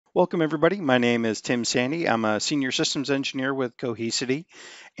Welcome, everybody. My name is Tim Sandy. I'm a senior systems engineer with Cohesity.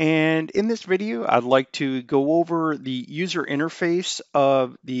 And in this video, I'd like to go over the user interface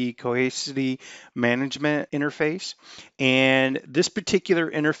of the Cohesity management interface. And this particular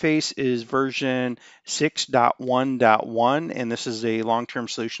interface is version 6.1.1, and this is a long-term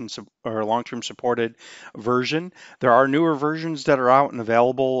solution or long-term supported version. There are newer versions that are out and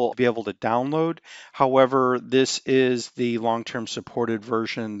available to be able to download. However, this is the long-term supported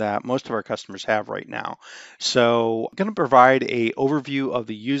version that most of our customers have right now. So I'm going to provide a overview of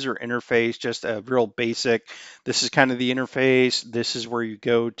the user interface, just a real basic. This is kind of the interface. This is where you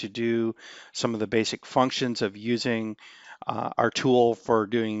go to do some of the basic functions of using our tool for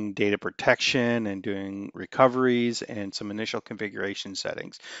doing data protection and doing recoveries and some initial configuration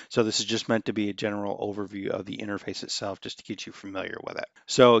settings. So this is just meant to be a general overview of the interface itself, just to get you familiar with it.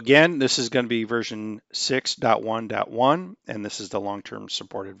 So again, this is going to be version 6.1.1, and this is the long-term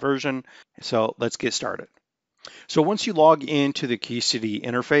supported version. So let's get started. So once you log into the Cohesity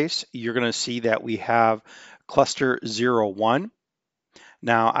interface, you're going to see that we have cluster 01.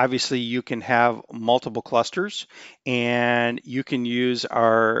 Now, obviously, you can have multiple clusters, and you can use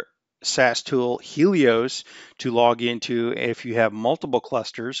our SaaS tool Helios to log into if you have multiple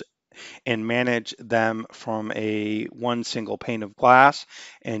clusters and manage them from a one single pane of glass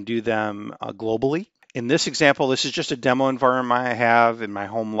and do them globally. In this example, this is just a demo environment I have in my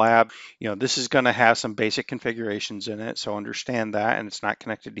home lab. This is going to have some basic configurations in it, so understand that, and it's not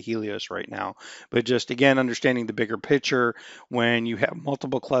connected to Helios right now. But just again, understanding the bigger picture, when you have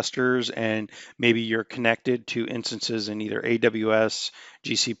multiple clusters and maybe you're connected to instances in either AWS,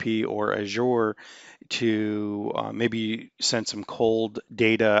 GCP, or Azure, to maybe send some cold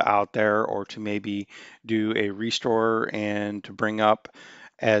data out there, or to maybe do a restore and to bring up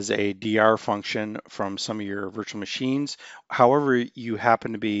as a DR function from some of your virtual machines. However you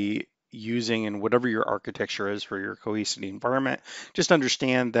happen to be using and whatever your architecture is for your Cohesity environment, just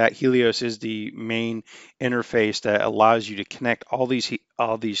understand that Helios is the main interface that allows you to connect all these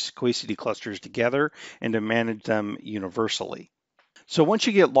Cohesity clusters together and to manage them universally. So once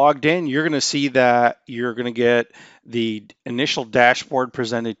you get logged in, you're going to see that you're going to get the initial dashboard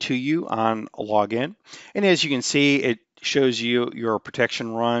presented to you on login. And as you can see, it shows you your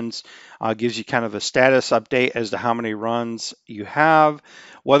protection runs, gives you kind of a status update as to how many runs you have,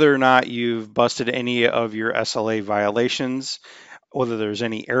 whether or not you've busted any of your SLA violations, whether there's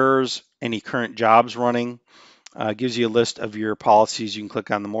any errors, any current jobs running. Gives you a list of your policies. You can click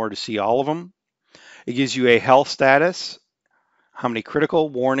on the more to see all of them. It gives you a health status, how many critical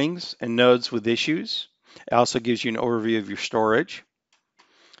warnings and nodes with issues. It also gives you an overview of your storage.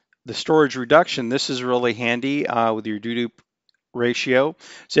 The storage reduction, this is really handy with your dedupe ratio.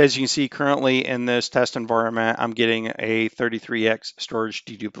 So as you can see currently in this test environment, I'm getting a 33x storage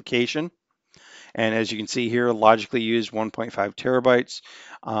deduplication. And as you can see here, logically used 1.5 terabytes.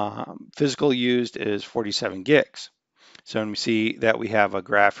 Physical used is 47 gigs. So we see that we have a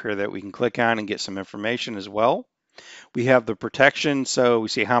graph here that we can click on and get some information as well. We have the protection, so we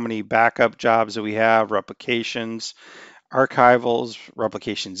see how many backup jobs that we have, replications, archivals,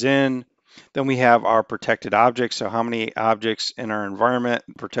 replications in. Then we have our protected objects, so how many objects in our environment,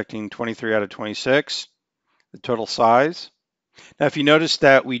 protecting 23 out of 26, the total size. Now, if you notice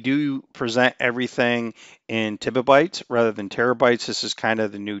that we do present everything in tibibytes rather than terabytes, this is kind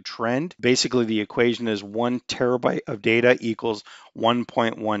of the new trend. Basically, the equation is 1 terabyte of data equals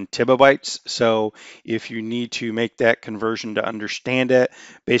 1.1 tibibytes. So if you need to make that conversion to understand it,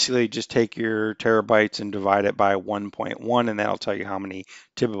 basically just take your terabytes and divide it by 1.1, and that'll tell you how many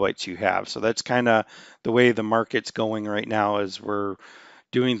tibibytes you have. So that's kind of the way the market's going right now, is we're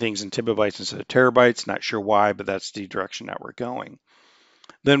doing things in tibibytes instead of terabytes. Not sure why, but that's the direction that we're going.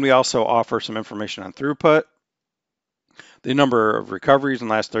 Then we also offer some information on throughput, the number of recoveries in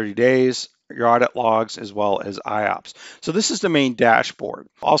the last 30 days, your audit logs, as well as IOPS. So this is the main dashboard.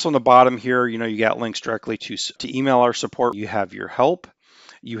 Also on the bottom here, you got links directly to email our support. You have your help.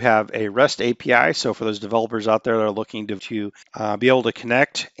 You have a REST API, so for those developers out there that are looking to be able to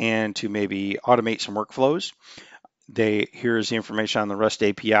connect and to maybe automate some workflows. Here's the information on the REST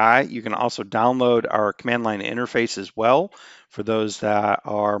API. You can also download our command line interface as well for those that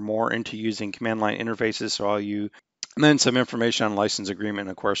are more into using command line interfaces. And then some information on license agreement,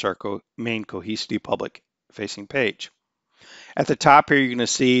 and of course, our main Cohesity public facing page. At the top here, you're going to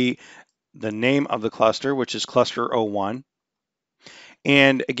see the name of the cluster, which is cluster 01.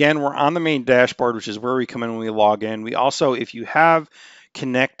 And again, we're on the main dashboard, which is where we come in when we log in. We also, if you have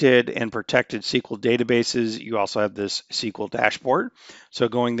connected and protected SQL databases, you also have this SQL dashboard. So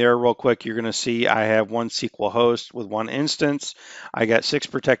going there real quick, you're going to see I have one SQL host with one instance. I got 6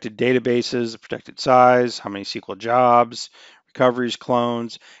 protected databases, protected size, how many SQL jobs, recoveries,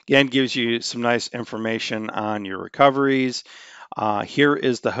 clones. Again, gives you some nice information on your recoveries. Here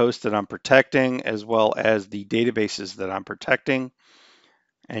is the host that I'm protecting, as well as the databases that I'm protecting.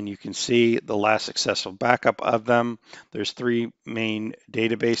 And you can see the last successful backup of them. There's 3 main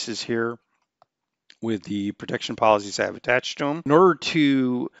databases here with the protection policies I have attached to them. In order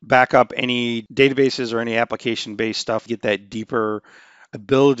to back up any databases or any application-based stuff, get that deeper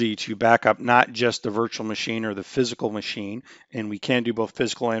ability to back up not just the virtual machine or the physical machine, and we can do both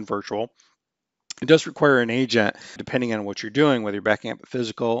physical and virtual. It does require an agent, depending on what you're doing, whether you're backing up a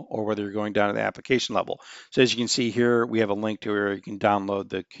physical or whether you're going down to the application level. So as you can see here, we have a link to where you can download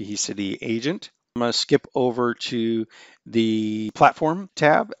the Cohesity agent. I'm going to skip over to the platform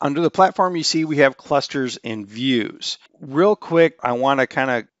tab. Under the platform, you see we have clusters and views. Real quick, I want to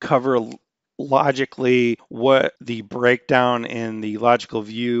kind of cover logically what the breakdown in the logical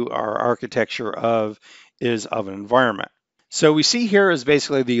view or architecture of is of an environment. So we see here is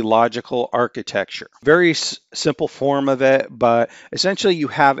basically the logical architecture. Very simple form of it, but essentially you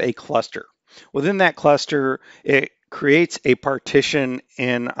have a cluster. Within that cluster, it creates a partition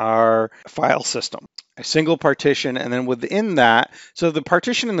in our file system, a single partition, and then within that, so the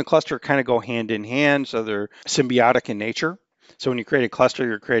partition and the cluster kind of go hand in hand, so they're symbiotic in nature. So when you create a cluster,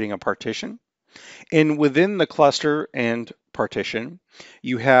 you're creating a partition. And within the cluster and partition,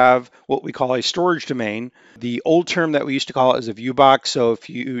 you have what we call a storage domain. The old term that we used to call it is a view box. So if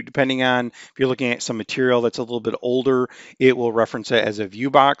you, depending on if you're looking at some material that's a little bit older, it will reference it as a view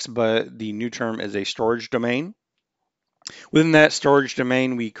box, but the new term is a storage domain. Within that storage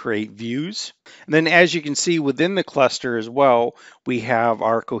domain, we create views. And then as you can see within the cluster as well, we have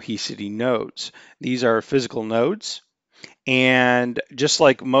our Cohesity nodes. These are physical nodes. And just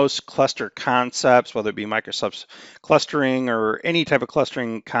like most cluster concepts, whether it be Microsoft's clustering or any type of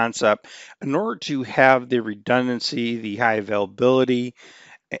clustering concept, in order to have the redundancy, the high availability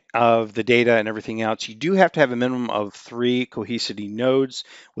of the data and everything else, you do have to have a minimum of 3 Cohesity nodes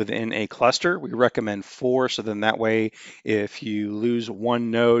within a cluster. We recommend 4, so then that way, if you lose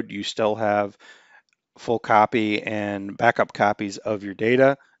one node, you still have full copy and backup copies of your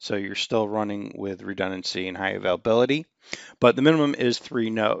data, so you're still running with redundancy and high availability. But the minimum is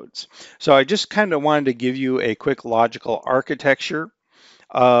 3 nodes. So I just kind of wanted to give you a quick logical architecture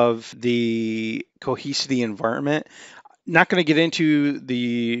of the Cohesity environment. Not going to get into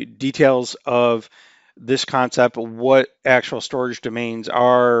the details of this concept, what actual storage domains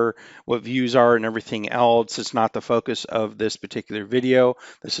are, what views are, and everything else. It's not the focus of this particular video.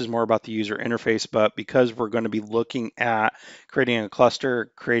 This is more about the user interface, but because we're going to be looking at creating a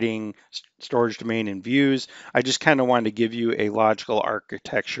cluster, creating storage domain and views, I just kind of wanted to give you a logical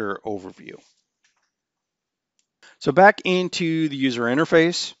architecture overview. So back into the user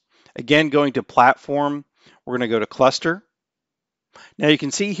interface, again, going to platform, we're going to go to cluster. Now you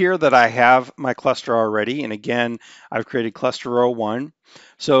can see here that I have my cluster already, and again, I've created cluster row 1.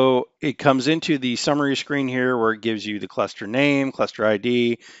 So it comes into the summary screen here where it gives you the cluster name, cluster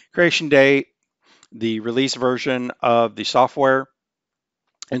ID, creation date, the release version of the software,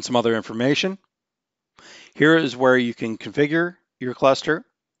 and some other information. Here is where you can configure your cluster.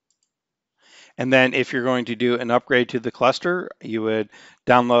 And then if you're going to do an upgrade to the cluster, you would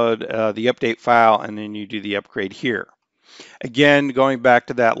download the update file, and then you do the upgrade here. Again, going back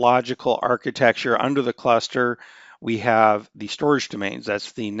to that logical architecture under the cluster, we have the storage domains.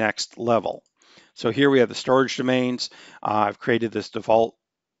 That's the next level. So here we have the storage domains. I've created this default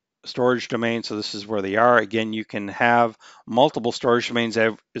storage domain, so this is where they are. Again, you can have multiple storage domains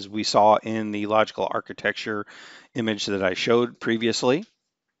as we saw in the logical architecture image that I showed previously.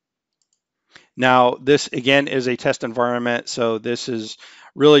 Now, this again is a test environment, so this is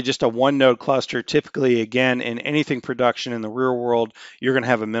really just a 1-node cluster. Typically, again, in anything production in the real world, you're going to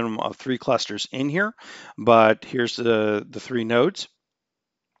have a minimum of 3 clusters in here, but here's the 3 nodes.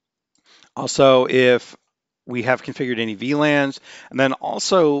 Also, if we have configured any VLANs, and then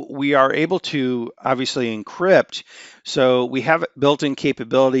also we are able to obviously encrypt. So we have built-in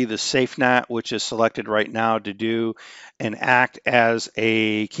capability, the SafeNet, which is selected right now to do and act as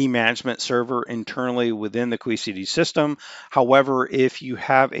a key management server internally within the Cohesity system. However, if you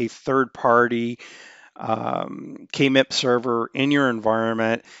have a third-party KMIP server in your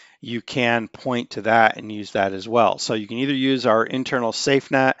environment, you can point to that and use that as well. So you can either use our internal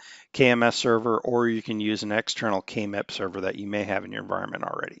SafeNet KMS server, or you can use an external KMIP server that you may have in your environment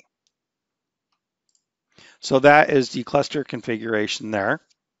already. So that is the cluster configuration there.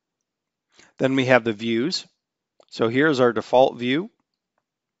 Then we have the views. So here's our default view.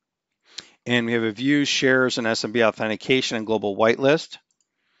 And we have a view, shares, and SMB authentication and global whitelist.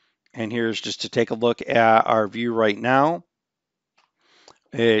 And here's just to take a look at our view right now.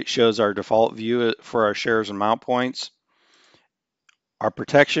 It shows our default view for our shares and mount points. Our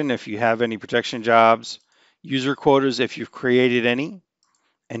protection, if you have any protection jobs. User quotas, if you've created any.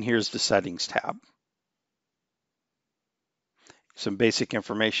 And here's the settings tab. Some basic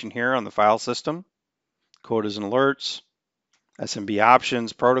information here on the file system. Quotas and alerts. SMB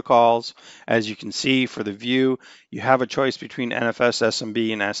options, protocols. As you can see for the view, you have a choice between NFS,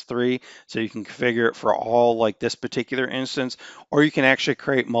 SMB, and S3. So you can configure it for all like this particular instance, or you can actually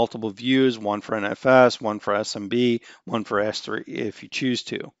create multiple views, one for NFS, one for SMB, one for S3 if you choose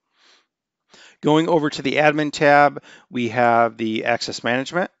to. Going over to the admin tab, we have the access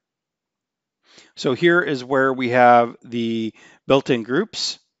management. So here is where we have the built-in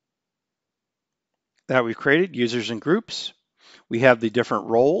groups that we've created, users and groups. We have the different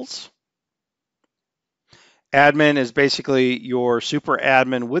roles. Admin is basically your super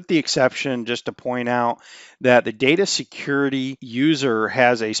admin, with the exception, just to point out, that the data security user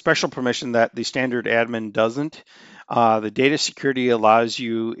has a special permission that the standard admin doesn't. The data security allows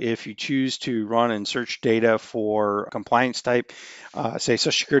you, if you choose to run and search data for compliance type, say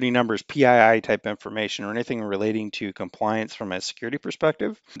social security numbers, PII type information, or anything relating to compliance from a security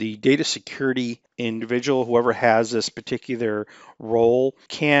perspective, the data security individual, whoever has this particular role,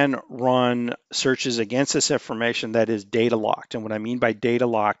 can run searches against this information that is data locked. And what I mean by data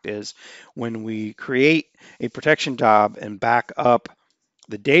locked is when we create a protection job and back up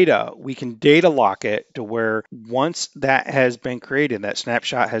the data, we can data lock it to where once that has been created, that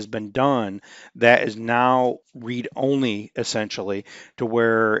snapshot has been done, that is now read only essentially, to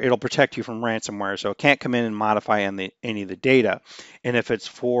where it'll protect you from ransomware. So it can't come in and modify any of the data. And if it's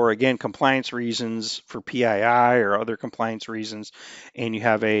for, again, compliance reasons, for PII or other compliance reasons, and you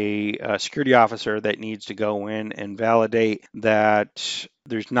have a security officer that needs to go in and validate that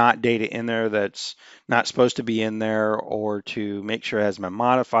there's not data in there that's not supposed to be in there, or to make sure it has been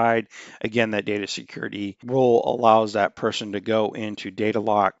modified, again, that data security rule allows that person to go into data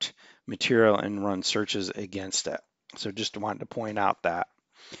locked material and run searches against it. So just wanted to point out that.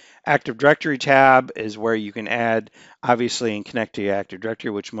 Active Directory tab is where you can add, obviously, and connect to your Active Directory,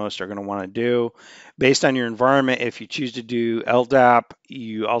 which most are going to want to do. Based on your environment, if you choose to do LDAP,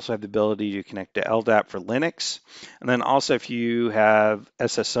 you also have the ability to connect to LDAP for Linux. And then also, if you have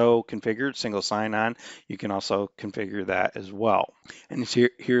SSO configured, single sign-on, you can also configure that as well. And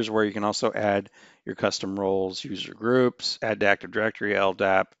here's where you can also add your custom roles, user groups, add to Active Directory,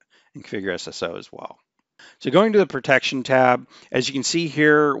 LDAP, and configure SSO as well. So going to the protection tab, as you can see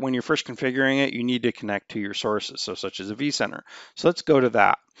here, when you're first configuring it, you need to connect to your sources, so such as a vCenter. So let's go to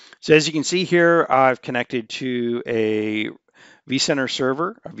that. So as you can see here, I've connected to a vCenter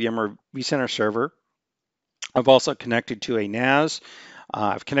server, a VMware vCenter server. I've also connected to a NAS.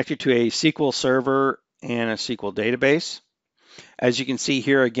 I've connected to a SQL server and a SQL database. As you can see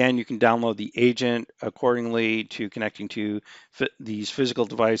here, again, you can download the agent accordingly to connecting to these physical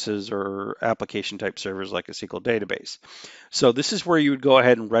devices or application type servers like a SQL database. So this is where you would go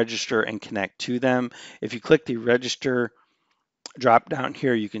ahead and register and connect to them. If you click the register drop down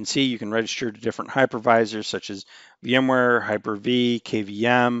here, you can see you can register to different hypervisors such as VMware, Hyper-V,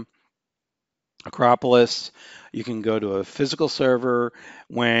 KVM, Acropolis. You can go to a physical server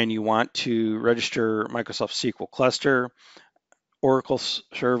when you want to register Microsoft SQL cluster, Oracle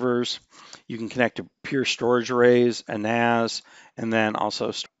servers. You can connect to pure storage arrays, a NAS, and then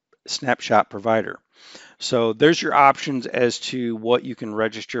also snapshot provider. So there's your options as to what you can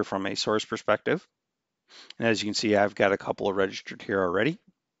register from a source perspective. And as you can see, I've got a couple of registered here already.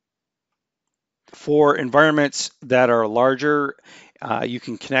 For environments that are larger, you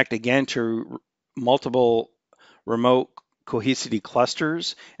can connect again to multiple remote Cohesity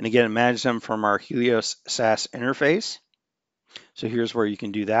clusters, and again, manage them from our Helios SaaS interface. So here's where you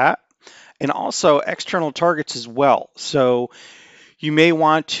can do that. And also external targets as well. So you may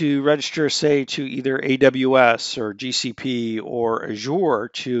want to register, say, to either AWS or GCP or Azure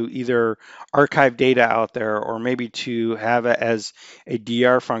to either archive data out there, or maybe to have it as a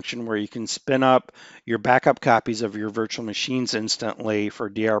DR function where you can spin up your backup copies of your virtual machines instantly for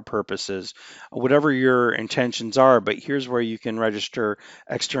DR purposes, whatever your intentions are. But here's where you can register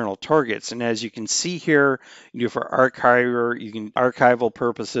external targets. And as you can see here, you do for archiver, you can archival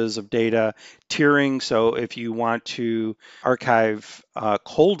purposes of data, tiering. So if you want to archive have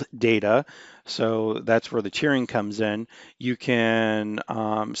cold data, so that's where the tiering comes in. You can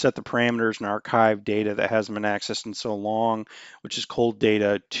set the parameters and archive data that hasn't been accessed in so long, which is cold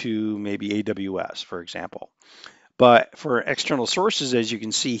data, to maybe AWS, for example. But for external sources, as you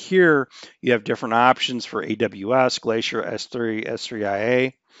can see here, you have different options for AWS, Glacier, S3,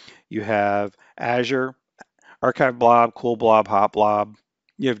 S3IA. You have Azure, Archive Blob, Cool Blob, Hot Blob.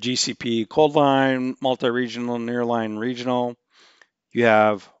 You have GCP, Cold Line, Multi-Regional, Nearline, Regional. You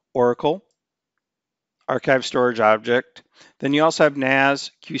have Oracle, Archive Storage Object. Then you also have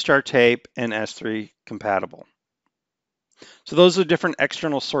NAS, QStar Tape, and S3 compatible. So those are different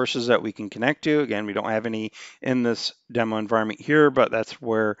external sources that we can connect to. Again, we don't have any in this demo environment here, but that's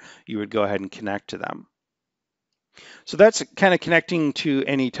where you would go ahead and connect to them. So that's kind of connecting to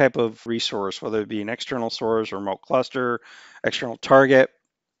any type of resource, whether it be an external source, remote cluster, external target.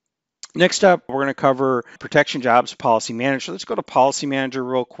 Next up, we're going to cover protection jobs policy manager. Let's go to policy manager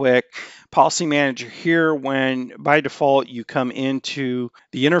real quick. Policy manager here, when by default you come into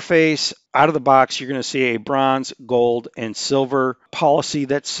the interface, out of the box, you're going to see a bronze, gold, and silver policy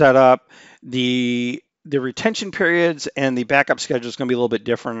that's set up. The retention periods and the backup schedule is going to be a little bit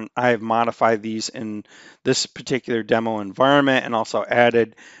different. I have modified these in this particular demo environment and also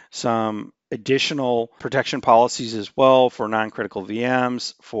added some additional protection policies as well for non-critical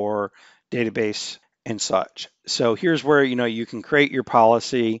VMs, for database and such. So here's where you can create your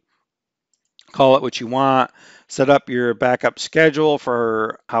policy, call it what you want, set up your backup schedule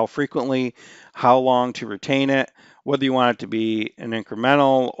for how frequently, how long to retain it, whether you want it to be an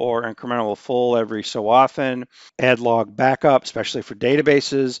incremental or incremental full every so often, add log backup, especially for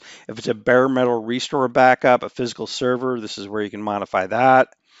databases. If it's a bare metal restore backup, a physical server, this is where you can modify that.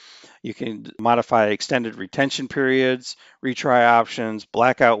 You can modify extended retention periods, retry options,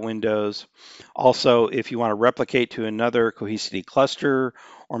 blackout windows. Also, if you want to replicate to another Cohesity cluster,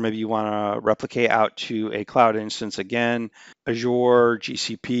 or maybe you want to replicate out to a cloud instance again, Azure,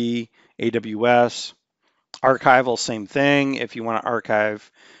 GCP, AWS. Archival, same thing. If you want to archive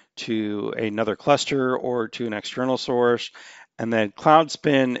to another cluster or to an external source. And then Cloud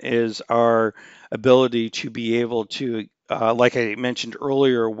Spin is our ability to be able to, like I mentioned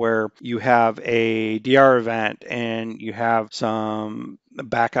earlier, where you have a DR event and you have some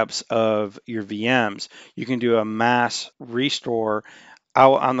backups of your VMs. You can do a mass restore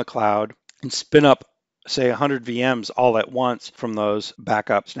out on the cloud and spin up, say, 100 VMs all at once from those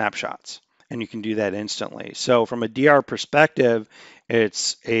backup snapshots. And you can do that instantly. So from a DR perspective,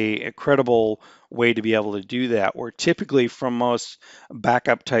 it's a incredible way to be able to do that. Where typically from most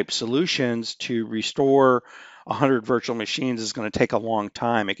backup type solutions, to restore 100 virtual machines is going to take a long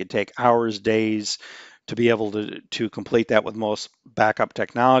time. It could take hours, days to be able to complete that with most backup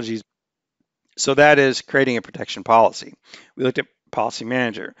technologies. So that is creating a protection policy. We looked at policy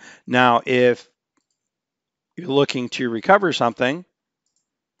manager. Now, if you're looking to recover something,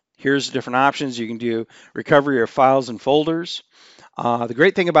 here's the different options. You can do recovery of files and folders. The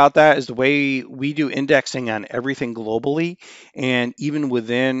great thing about that is the way we do indexing on everything globally and even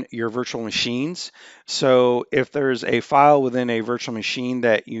within your virtual machines. So if there's a file within a virtual machine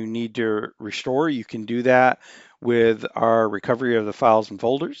that you need to restore, you can do that with our recovery of the files and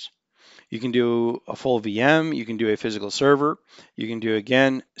folders. You can do a full VM, you can do a physical server, you can do,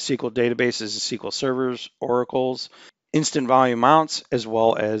 again, SQL databases, SQL servers, oracles, instant volume mounts, as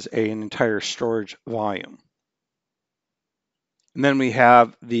well as an entire storage volume. And then we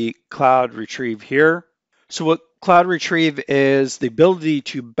have the Cloud Retrieve here. So what Cloud Retrieve is the ability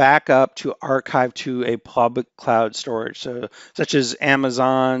to back up, to archive to a public cloud storage, so such as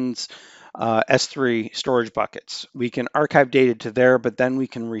Amazon's S3 storage buckets. We can archive data to there, but then we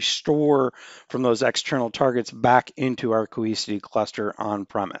can restore from those external targets back into our Cohesity cluster on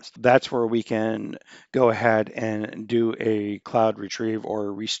premise. That's where we can go ahead and do a cloud retrieve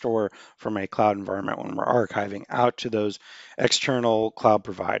or restore from a cloud environment when we're archiving out to those external cloud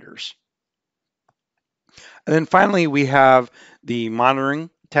providers. And then finally, we have the monitoring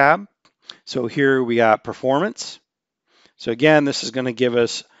tab. So here we got performance. So again, this is going to give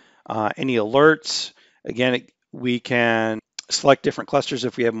us any alerts. Again, we can select different clusters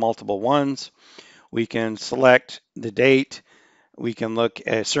if we have multiple ones. We can select the date. We can look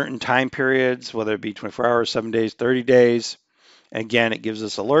at certain time periods, whether it be 24 hours, 7 days, 30 days. Again, it gives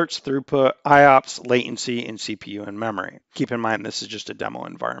us alerts, throughput, IOPS, latency, and CPU and memory. Keep in mind, this is just a demo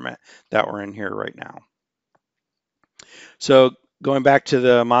environment that we're in here right now. So going back to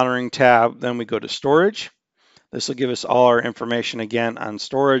the monitoring tab, then we go to storage. This will give us all our information again on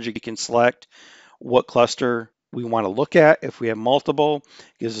storage. You can select what cluster we want to look at. If we have multiple,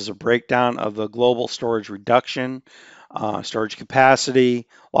 it gives us a breakdown of the global storage reduction storage capacity,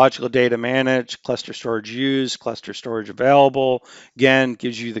 logical data managed, cluster storage used, cluster storage available. Again,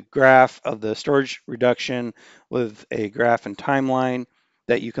 gives you the graph of the storage reduction with a graph and timeline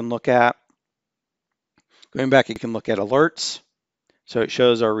that you can look at. Going back, you can look at alerts. So it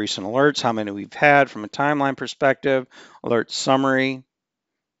shows our recent alerts, how many we've had from a timeline perspective, alert summary,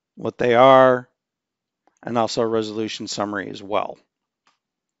 what they are, and also a resolution summary as well.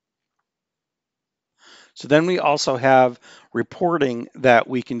 So then we also have reporting that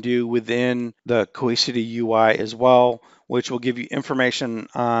we can do within the Cohesity UI as well, which will give you information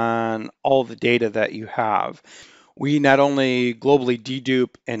on all the data that you have. We not only globally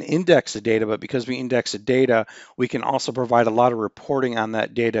dedupe and index the data, but because we index the data, we can also provide a lot of reporting on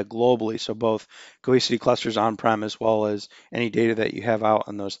that data globally. So both Cohesity clusters on-prem as well as any data that you have out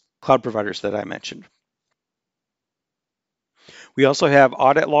on those cloud providers that I mentioned. We also have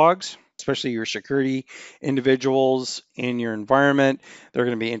audit logs, especially your security individuals in your environment. They're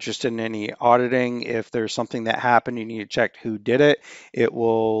going to be interested in any auditing. If there's something that happened, you need to check who did it. It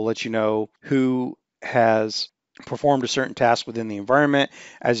will let you know who has performed a certain task within the environment.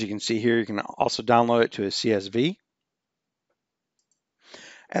 As you can see here, you can also download it to a CSV.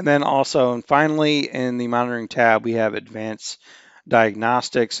 And then also, and finally, in the monitoring tab, we have advanced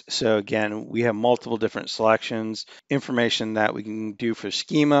diagnostics. So again, we have multiple different selections, information that we can do for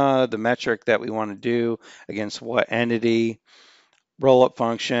schema, the metric that we want to do against what entity, roll-up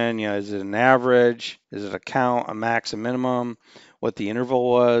function, is it an average? Is it a count, a max, a minimum? What the interval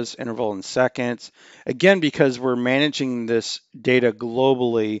was, interval in seconds. Again, because we're managing this data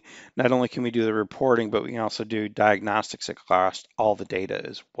globally, not only can we do the reporting, but we can also do diagnostics across all the data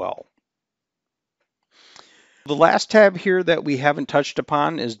as well. The last tab here that we haven't touched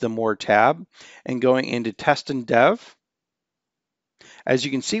upon is the More tab, and going into Test and Dev. As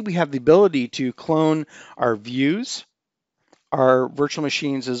you can see, we have the ability to clone our views, our virtual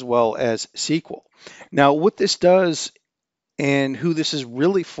machines, as well as SQL. Now, what this does and who this is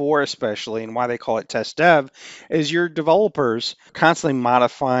really for especially, and why they call it Test Dev, is your developers constantly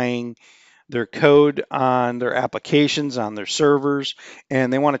modifying their code on their applications, on their servers,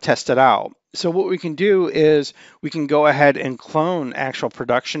 and they want to test it out. So what we can do is we can go ahead and clone actual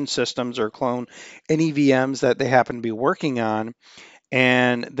production systems or clone any VMs that they happen to be working on,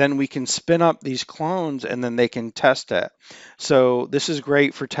 and then we can spin up these clones and then they can test it. So this is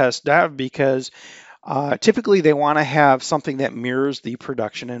great for test dev because typically they want to have something that mirrors the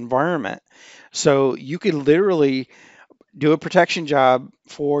production environment. So you could literally do a protection job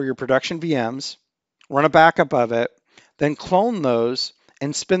for your production VMs, run a backup of it, then clone those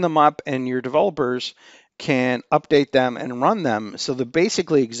and spin them up, and your developers can update them and run them. So they're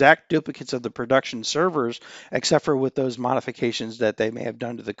basically exact duplicates of the production servers, except for with those modifications that they may have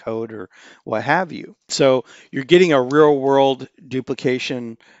done to the code or what have you. So you're getting a real world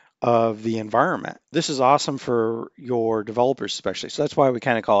duplication of the environment. This is awesome for your developers especially. So that's why we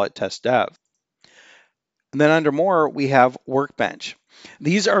kind of call it test dev. And then under more, we have Workbench.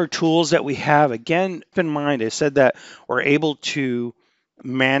 These are tools that we have. Again, keep in mind, I said that we're able to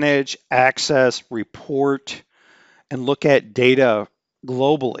manage, access, report, and look at data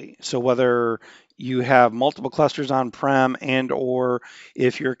globally. So whether you have multiple clusters on-prem and or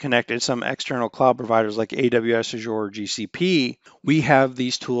if you're connected to some external cloud providers like AWS, Azure, or GCP, we have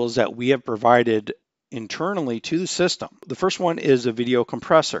these tools that we have provided internally to the system. The first one is a video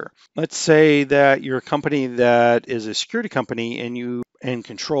compressor. Let's say that you're a company that is a security company and you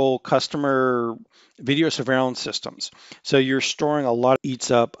control customer video surveillance systems. So you're storing a lot, eats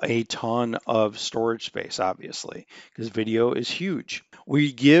up a ton of storage space, obviously, because video is huge.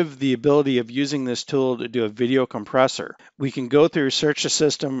 We give the ability of using this tool to do a video compressor. We can go through, search the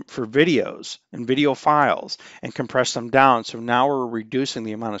system for videos and video files and compress them down. So now we're reducing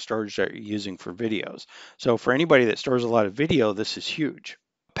the amount of storage that you're using for videos. So for anybody that stores a lot of video, this is huge.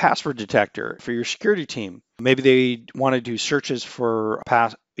 Password detector for your security team. Maybe they want to do searches for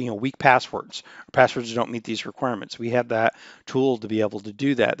weak passwords or passwords that don't meet these requirements. We have that tool to be able to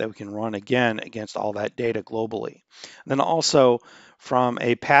do that we can run again against all that data globally. And then also from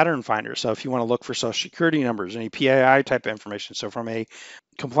a pattern finder. So if you want to look for social security numbers, any PII type of information. So from a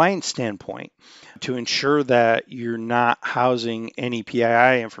compliance standpoint, to ensure that you're not housing any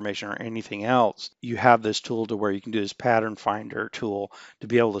PII information or anything else, you have this tool to where you can do this pattern finder tool to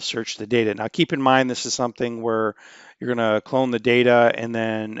be able to search the data. Now, keep in mind, this is something where you're going to clone the data and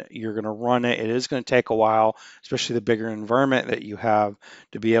then you're going to run it. It is going to take a while, especially the bigger environment that you have,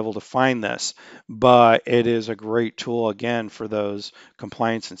 to be able to find this. But it is a great tool, again, for those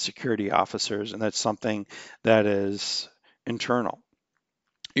compliance and security officers. And that's something that is internal.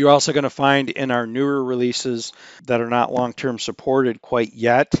 You're also going to find in our newer releases that are not long-term supported quite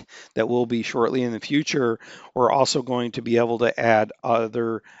yet, that will be shortly in the future, we're also going to be able to add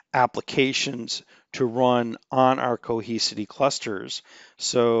other applications to run on our Cohesity clusters.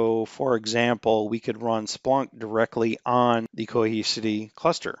 So for example, we could run Splunk directly on the Cohesity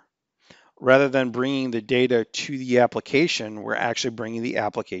cluster. Rather than bringing the data to the application, we're actually bringing the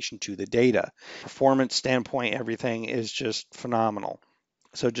application to the data. Performance standpoint, everything is just phenomenal.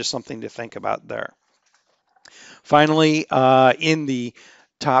 So just something to think about there. Finally, in the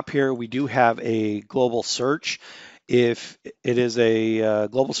top here, we do have a global search. If it is a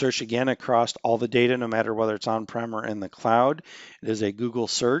global search again across all the data, no matter whether it's on-prem or in the cloud, it is a Google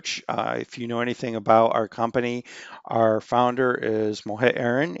search. If you know anything about our company, our founder is Mohit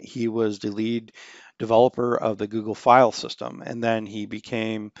Aaron. He was the lead developer of the Google file system, and then he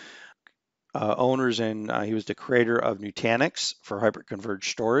became owners, and he was the creator of Nutanix for hyperconverged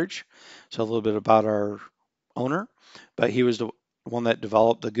storage. So a little bit about our owner, but he was the one that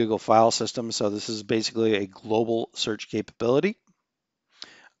developed the Google file system. So this is basically a global search capability.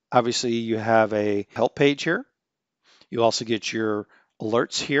 Obviously, you have a help page here. You also get your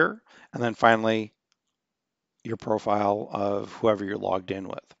alerts here, and then finally your profile of whoever you're logged in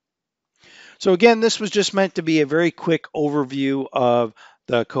with. So again, this was just meant to be a very quick overview of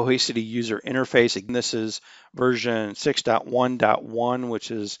the Cohesity user interface. Again, this is version 6.1.1, which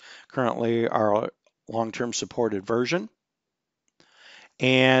is currently our long-term supported version.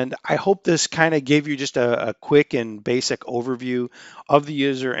 And I hope this kind of gave you just a quick and basic overview of the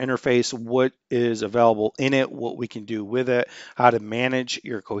user interface, what is available in it, what we can do with it, how to manage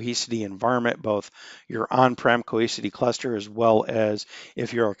your Cohesity environment, both your on-prem Cohesity cluster as well as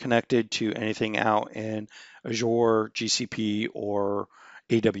if you're connected to anything out in Azure, GCP, or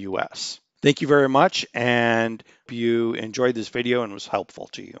AWS. Thank you very much, and hope you enjoyed this video and was helpful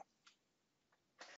to you.